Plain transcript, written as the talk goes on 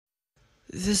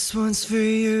This one's for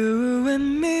you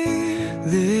and me,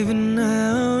 living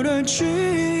out our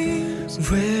dreams.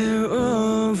 We're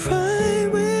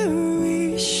alright where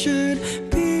we should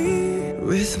be.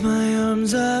 With my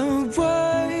arms out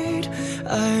wide,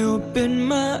 I open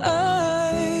my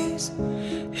eyes,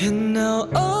 and now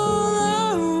all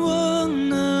I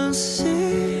wanna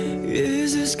see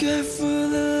is the sky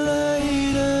full of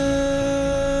lighters,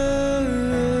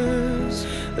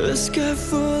 the sky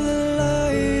full of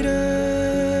lighters.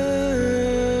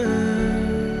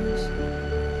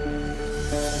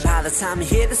 By the time you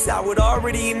hear this, I would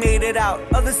already made it out.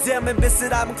 Others damn admits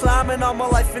that I've been climbing all my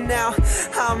life, and now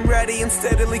I'm ready and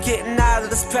steadily getting out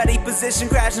of this petty position.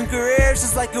 Crashing careers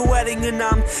just like a wedding, and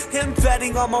I'm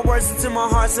embedding all my words into my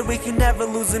heart so we can never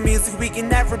lose the music. We can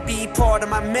never be part of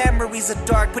my memories are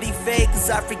dark, pretty fake,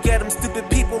 cause I forget them. Stupid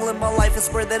people in my life, I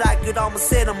swear that I could almost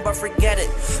hit them, but forget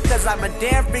it, cause I'm a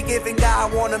damn forgiving guy. I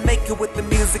wanna make it with the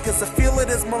music, cause I feel it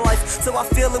is my life, so I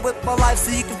feel it with my life.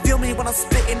 So you can feel me when I'm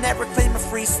spitting, never claim a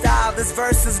freestyle. This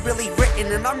verse is really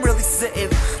written and I'm really sitting,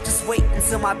 just waiting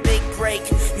until my big break.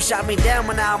 You shot me down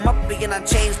when now I'm up again, I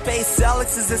changed pace.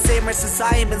 Alex is the same race as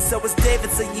I am, and so is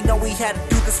David, so you know we had to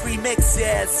do this remix.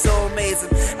 Yeah, it's so amazing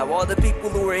how all the people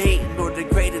who were hating or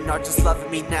degrading are just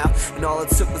loving me now. And all it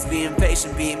took was being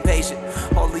patient,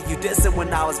 All of you dissing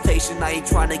when I was patient. I ain't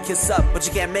trying to kiss up, but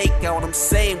you can't make out what I'm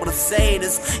saying. What I'm saying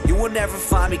is, you will never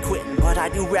find me quitting, but I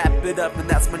do wrap it up, and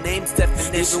that's my name's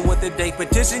definition. Even with the dank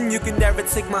petition, you can never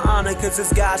take my honor, cause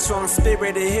this God's strong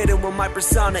spirit is hidden with my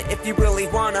persona. If you really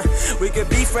wanna, we could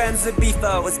be friends and be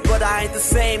foes, but I ain't the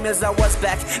same as I was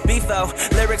back before.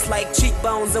 Lyrics like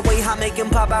cheekbones, the way I make them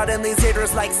pop out, and these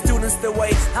haters like students, the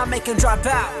way I make them drop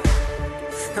out.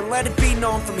 And let it be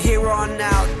known from here on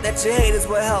out that your hate is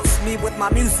what helps me with my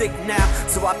music now.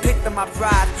 So I picked up my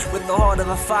pride with the heart of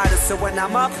a fighter. So when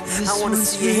I'm up, I wanna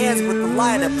see your hands with the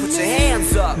lighter. Put your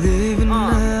hands up. Living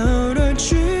out our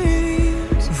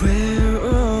dreams. We're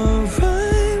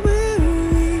alright where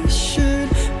we should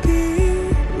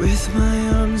be. With my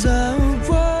arms out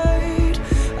wide,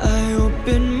 I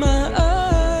open my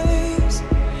eyes,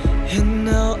 and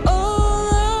now all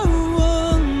I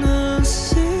wanna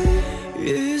see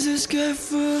is a sky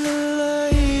full of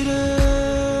lighters.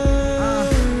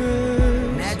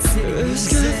 That's it. A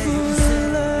sky full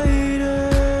of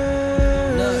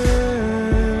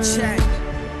lighters. Check.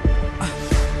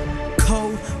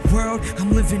 Cold world,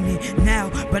 I'm living it now,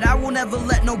 but I won't ever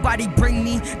let nobody bring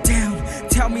me down.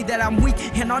 Tell me that I'm weak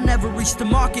and I'll never reach the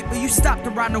market, but you stopped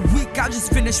around a week. I'll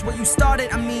just finish what you started.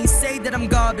 I mean, say that I'm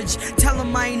garbage, tell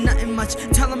them I ain't nothing much,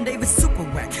 tell them David's super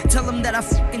whack, tell them that I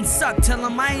fucking suck, tell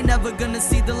them I ain't never gonna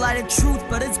see the light of truth.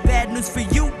 But it's bad news for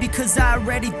you, because I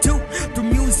already do. Through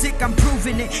music I'm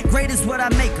proving it, great is what I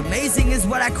make, amazing is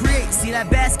what I create. See that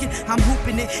basket, I'm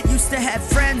hooping it. Used to have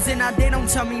friends and now they don't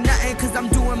tell me nothing, cause I'm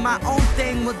doing my own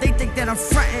thing. Well, they think that I'm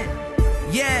frontin'.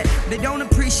 Yeah, they don't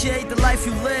appreciate the life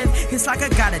you live. It's like I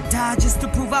gotta die just to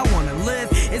prove I wanna live.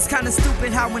 It's kinda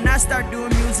stupid how when I start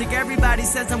doing music, everybody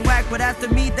says I'm whack, but after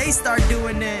me, they start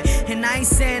doing it. And I ain't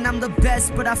saying I'm the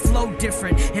best, but I flow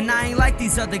different. And I ain't like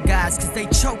these other guys, cause they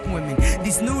choke women.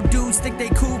 These new dudes think they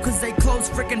cool cause they clothes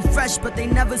frickin' fresh, but they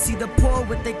never see the poor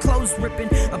with their clothes ripping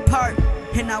apart.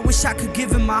 And I wish I could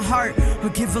give them my heart, or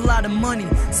give a lot of money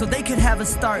so they could have a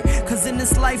start. Cause in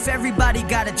this life everybody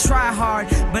gotta try hard,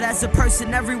 but as a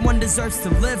person everyone deserves to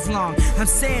live long. I'm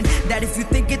saying that if you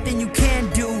think it then you can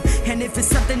do, and if it's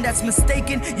something that's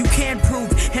mistaken you can prove,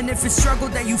 and if it's struggle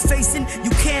that you facing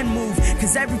you can move.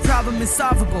 Cause every problem is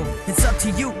solvable, it's up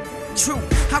to you. True,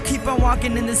 I'll keep on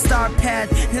walking in the star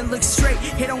path and look straight,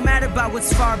 it don't matter about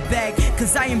what's far back.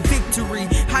 Cause I am victory,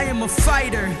 I am a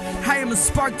fighter, I am a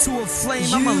spark to a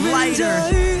flame, I'm a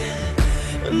lighter.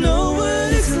 I know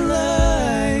what it's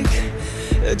like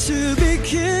to be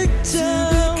kicked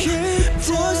down,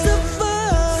 forced to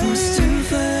fight,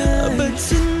 but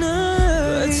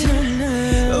tonight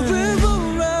we're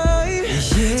alright.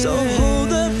 So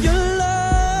hold up your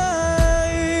lights,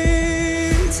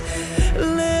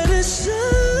 let it shine.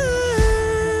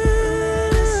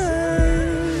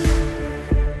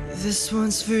 This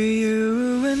one's for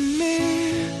you and me,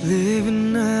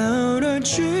 living out our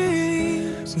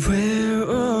dreams. We're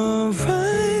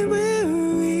alright where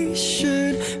we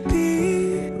should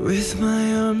be. With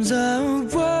my arms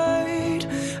out wide,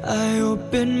 I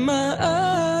open my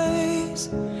eyes,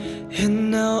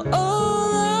 and now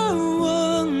all I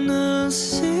wanna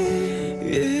see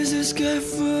is a sky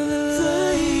full of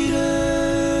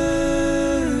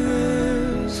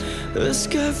lighters, a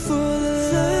sky full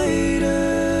of lighters.